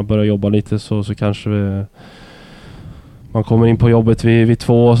 nu när man har börjat jobba lite så kanske man kommer in på jobbet vid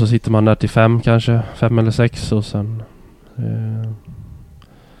 2 och så sitter man där till 5 kanske, 5 eller 6 och sen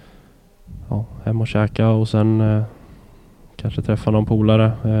hem och käka och sen kanske träffa någon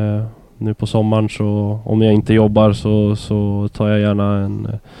polare. Nu på sommaren så om jag inte jobbar så tar jag gärna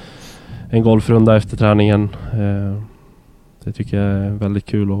en golfrunda efter träningen. Det tycker jag är väldigt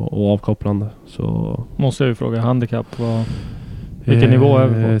kul och avkopplande. Så måste jag ju fråga, handikapp, vilken nivå är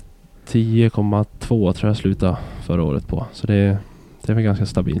vi på? 10,2 tror jag slutade förra året på. Så det är väl ganska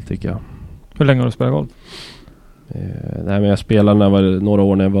stabilt tycker jag. Hur länge har du spelat golf? Nej, men jag spelade när jag var några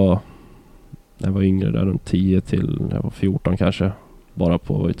år när jag var yngre, där runt 10 till jag var 14 kanske. Bara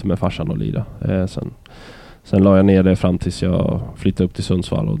på att vara ute med farsan och lira. Sen la jag ner det fram tills jag flyttade upp till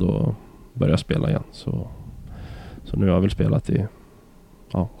Sundsvall och då började jag spela igen. Så nu har jag väl spelat i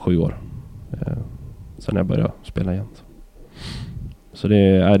 7 år. Sen jag började spela igen. Så det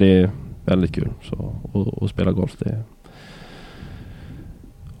är väldigt kul. Så, och spela golf, det är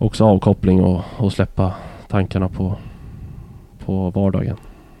också avkoppling och släppa tankarna på vardagen.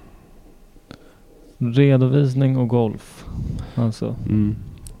 Redovisning och golf. Alltså.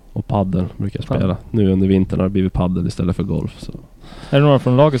 Och paddel brukar jag spela. Nu under vintern har det blivit paddel istället för golf. Så. Är det några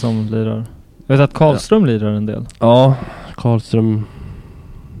från laget som lirar? Jag vet att Karlström lirar en del. Ja, Karlström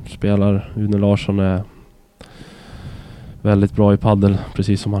spelar. Une Larsson är väldigt bra i paddel,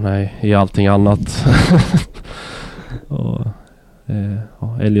 precis som han är i allting annat. Och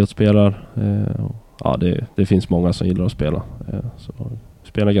Elliot spelar. Det finns många som gillar att spela. Så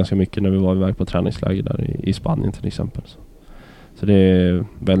spelar ganska mycket när vi var iväg på träningsläger där i Spanien till exempel. Så det är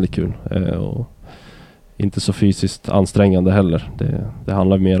väldigt kul. Och inte så fysiskt ansträngande heller. Det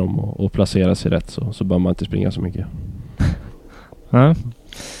handlar mer om att placera sig rätt, så bör man inte springa så mycket. Nej.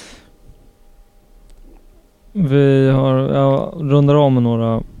 Vi rundar om med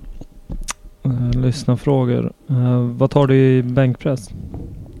några lyssnarfrågor. Vad tar du i bänkpress?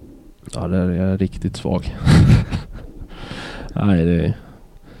 Ja, där är jag riktigt svag. Nej, det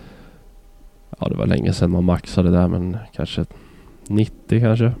var länge sedan man maxade där, men kanske 90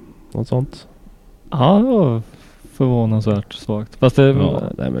 kanske, något sånt. Ja, det var förvånansvärt svagt. Fast det,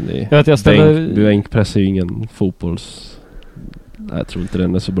 nej, men det, jag vet, bänkpress är ju ingen fotbolls... Jag tror inte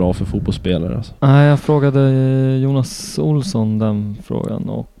den är så bra för fotbollsspelare. Alltså. Nej, jag frågade Jonas Olsson den frågan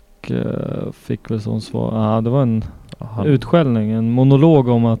och fick väl som svar. Det var en utskällning, en monolog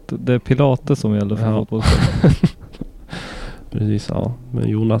om att det är pilates som gäller för fotbollsspelare. Precis, ja. Men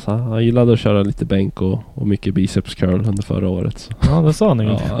Jonas, han gillade att köra lite bänk och mycket biceps curl under förra året. Så. Ja, det sa han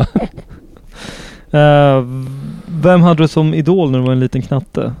inte. Vem hade du som idol när du var en liten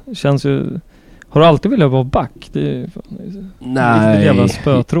knatte? Känns ju... Har du alltid velat vara back? Det är nej, jävla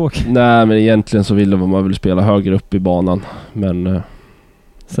spötråk. Nej, men egentligen så ville man väl spela högre upp i banan. Men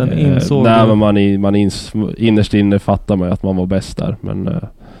sen insåg nej, men man innerst inne fattar man att man var bäst där. Men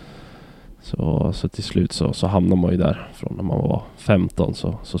så till slut så hamnar man ju där. Från när man var 15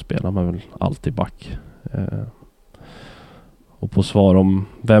 så spelar man väl alltid back. Och på svar om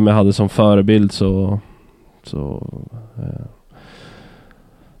vem jag hade som förebild så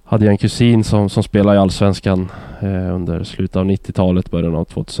hade jag en kusin som spelade i Allsvenskan under slutet av 90-talet, början av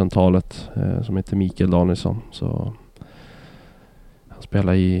 2000-talet, som heter Mikael Danielsson. Så han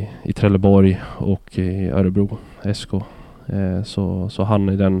spelade i Trelleborg och i Örebro SK. Så han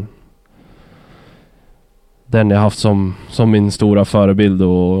är den jag haft som min stora förebild,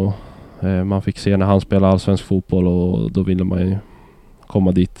 och man fick se när han spelade allsvensk fotboll, och då ville man ju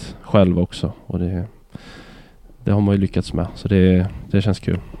komma dit själv också, och det har man ju lyckats med, så det känns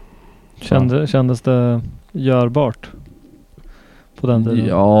kul. Kändes det görbart på den tiden?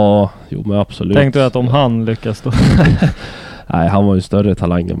 Ja, jo men absolut. Tänkte du att om han lyckas då? Nej, han var ju större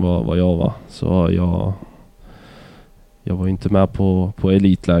talang än vad jag var. Så jag var inte med på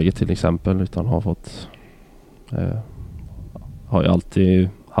elitläge till exempel, utan har ju alltid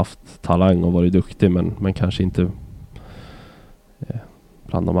haft talang och varit duktig, men kanske inte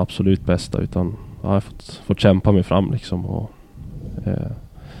bland de absolut bästa, utan jag har fått kämpa mig fram liksom, och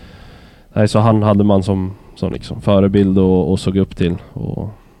nej, så han hade man som liksom förebild och såg upp till, och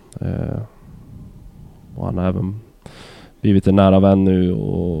han har även blivit en nära vän nu,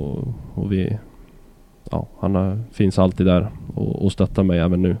 och vi, han finns alltid där och stöttar mig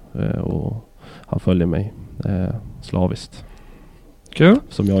även nu, och han följer mig slaviskt. Kul.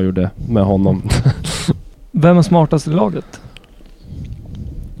 Som jag gjorde med honom. Vem är smartast i laget?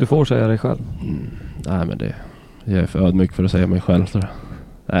 Du får säga dig själv. Nej, men jag är för ödmjuk för att säga mig själv.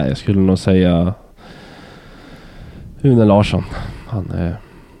 Nej, jag skulle nog säga Une Larsson. Han är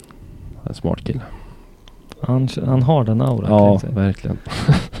en smart kille. Han har den auran. Ja, verkligen.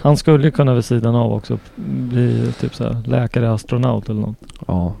 Han skulle ju kunna vid sidan av också bli typ så här läkare, astronaut eller något.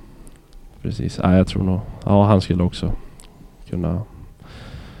 Ja, precis. Nej, jag tror nog. Ja, han skulle också kunna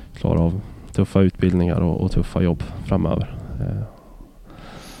klara av tuffa utbildningar och tuffa jobb framöver.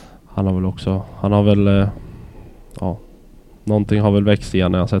 Han har väl någonting har väl växt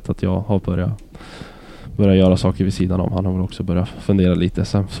igen när jag har sett att jag har börjat göra saker vid sidan om. Han har väl också börjat fundera lite.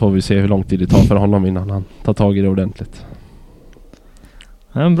 Sen får vi se hur lång tid det tar för honom innan han tar tag i det ordentligt.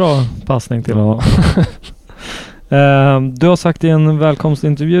 En bra passning till honom. Du har sagt i en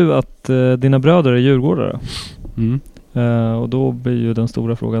välkomstintervju att dina bröder är djurgårdare. Och då blir ju den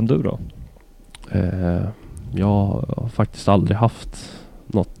stora frågan du då? Jag har faktiskt aldrig haft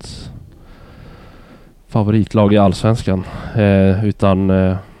något favoritlag i Allsvenskan. Utan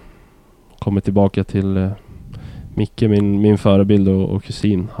kommit tillbaka till Micke, min förebild och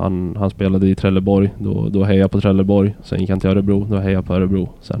kusin. Han spelade i Trelleborg. Då hejade jag på Trelleborg. Sen gick han till Örebro. Då hejade jag på Örebro.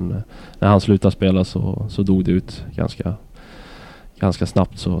 Sen när han slutade spela så dog det ut ganska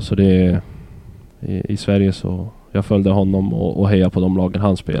snabbt. Så det i Sverige så jag följde honom och hejade på de lagen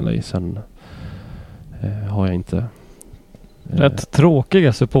han spelade i. Sen har jag inte... Rätt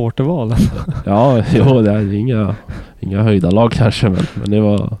tråkiga supporterval. Ja, det är inga höjda lag kanske, men det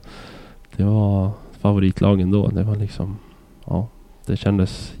var favoritlagen då. Det var liksom, ja, det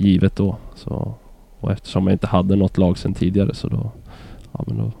kändes givet då. Så, och eftersom jag inte hade något lag sedan tidigare så då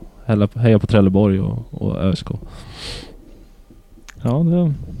heja på Trelleborg och ÖSK. Ja,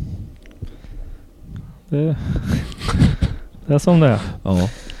 det är som det är. Ja.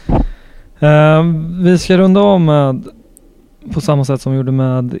 Vi ska runda om med på samma sätt som vi gjorde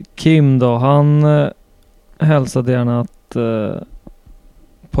med Kim då. Han hälsade gärna att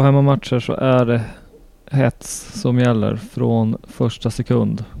på hemmamatcher så är det hets som gäller från första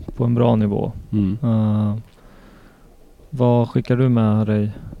sekund på en bra nivå. Vad skickar du med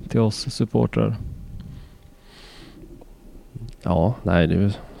dig till oss supportrar? Ja, nej, det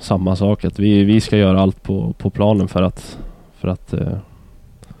är samma sak att vi ska göra allt på planen för att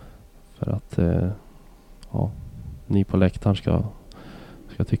ja, ni på läktaren ska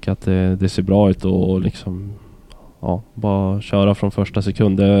tycka att det ser bra ut och liksom ja, bara köra från första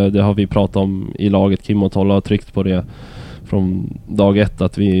sekund. Det har vi pratat om i laget. Kim och Tolla har tryckt på det från dag ett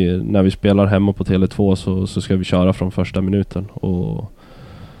att när vi spelar hemma på Tele2 så ska vi köra från första minuten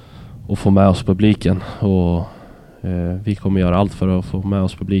och få med oss publiken och vi kommer göra allt för att få med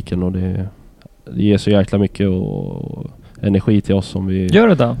oss publiken och det ger så jäkla mycket och energi till oss som vi... Gör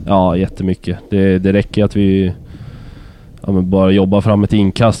det då? Ja, jättemycket. Det räcker att vi bara jobbar fram ett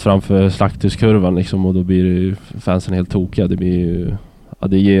inkast framför slakthuskurvan liksom, och då blir fansen helt tokiga. Det blir ju,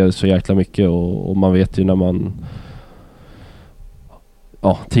 det ger så jäkla mycket och man vet ju när man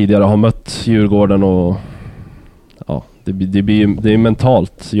tidigare har mött Djurgården och det är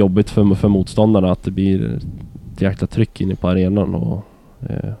mentalt jobbigt för motståndarna att det blir ett jäkla tryck inne på arenan och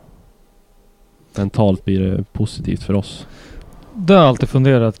mentalt blir det positivt för oss. Du har alltid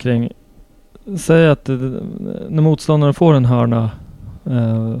funderat kring, säg att när motståndaren får en hörna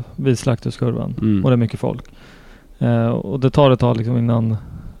vid slakthuskurvan och det är mycket folk och det tar ett tag liksom innan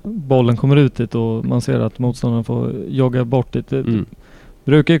bollen kommer ut dit och man ser att motståndaren får jogga bort dit. Det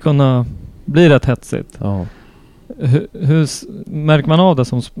brukar ju kunna bli rätt hetsigt. Ja. Hur märker man av det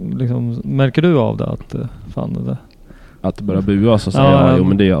som liksom, märker du av det att fan det där? Att det börjar buas och säga jo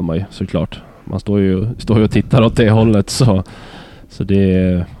men det gör man ju såklart. Man står ju och tittar åt det hållet så det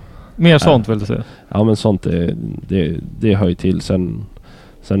är mer sånt vill du säga? Ja, men sånt det hör ju till. Sen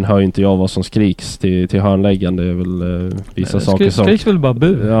hör inte jag vad som skriks till hörnläggaren. Det är väl vissa saker som... Skriks väl bara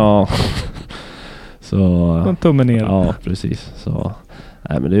bu? Ja. Så... En tumme ner. Ja, precis. Så...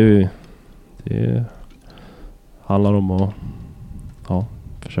 Nej, men det handlar om att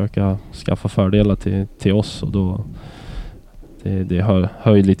försöka skaffa fördelar till oss och då det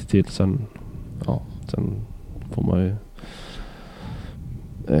hör ju lite till. Sen får man ju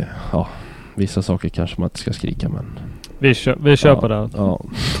vissa saker kanske man inte ska skrika, men vi köper det. Ja.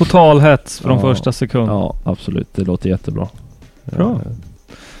 Total hets från första sekund. Ja, absolut. Det låter jättebra. Bra.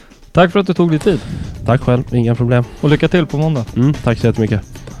 Tack för att du tog dig tid. Tack själv, inga problem. Och lycka till på måndag. Tack så jättemycket.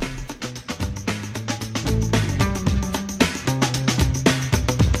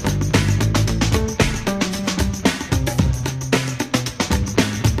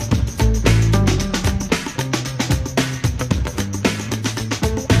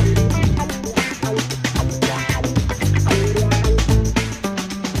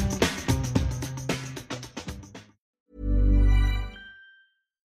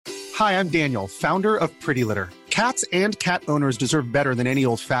 Hi, I'm Daniel, founder of Pretty Litter. Cats and cat owners deserve better than any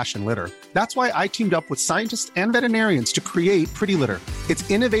old-fashioned litter. That's why I teamed up with scientists and veterinarians to create Pretty Litter. Its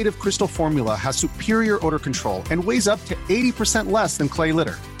innovative crystal formula has superior odor control and weighs up to 80% less than clay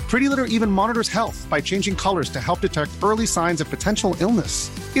litter. Pretty Litter even monitors health by changing colors to help detect early signs of potential illness.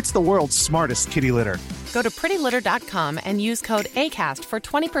 It's the world's smartest kitty litter. Go to prettylitter.com and use code ACAST for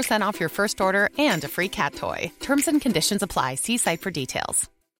 20% off your first order and a free cat toy. Terms and conditions apply. See site for details.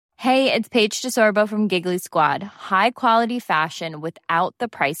 Hey, it's Paige DeSorbo from Giggly Squad. High quality fashion without the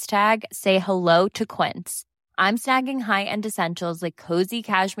price tag. Say hello to Quince. I'm snagging high-end essentials like cozy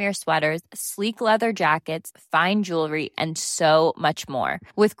cashmere sweaters, sleek leather jackets, fine jewelry, and so much more.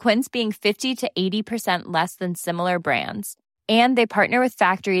 With Quince being 50 to 80% less than similar brands. And they partner with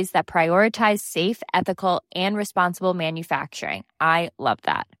factories that prioritize safe, ethical, and responsible manufacturing. I love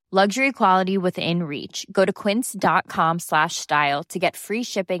that. Luxury quality within reach. Go to quince.com/style to get free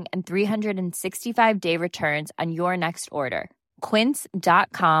shipping and 365-day returns on your next order.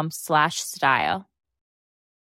 Quince.com/style.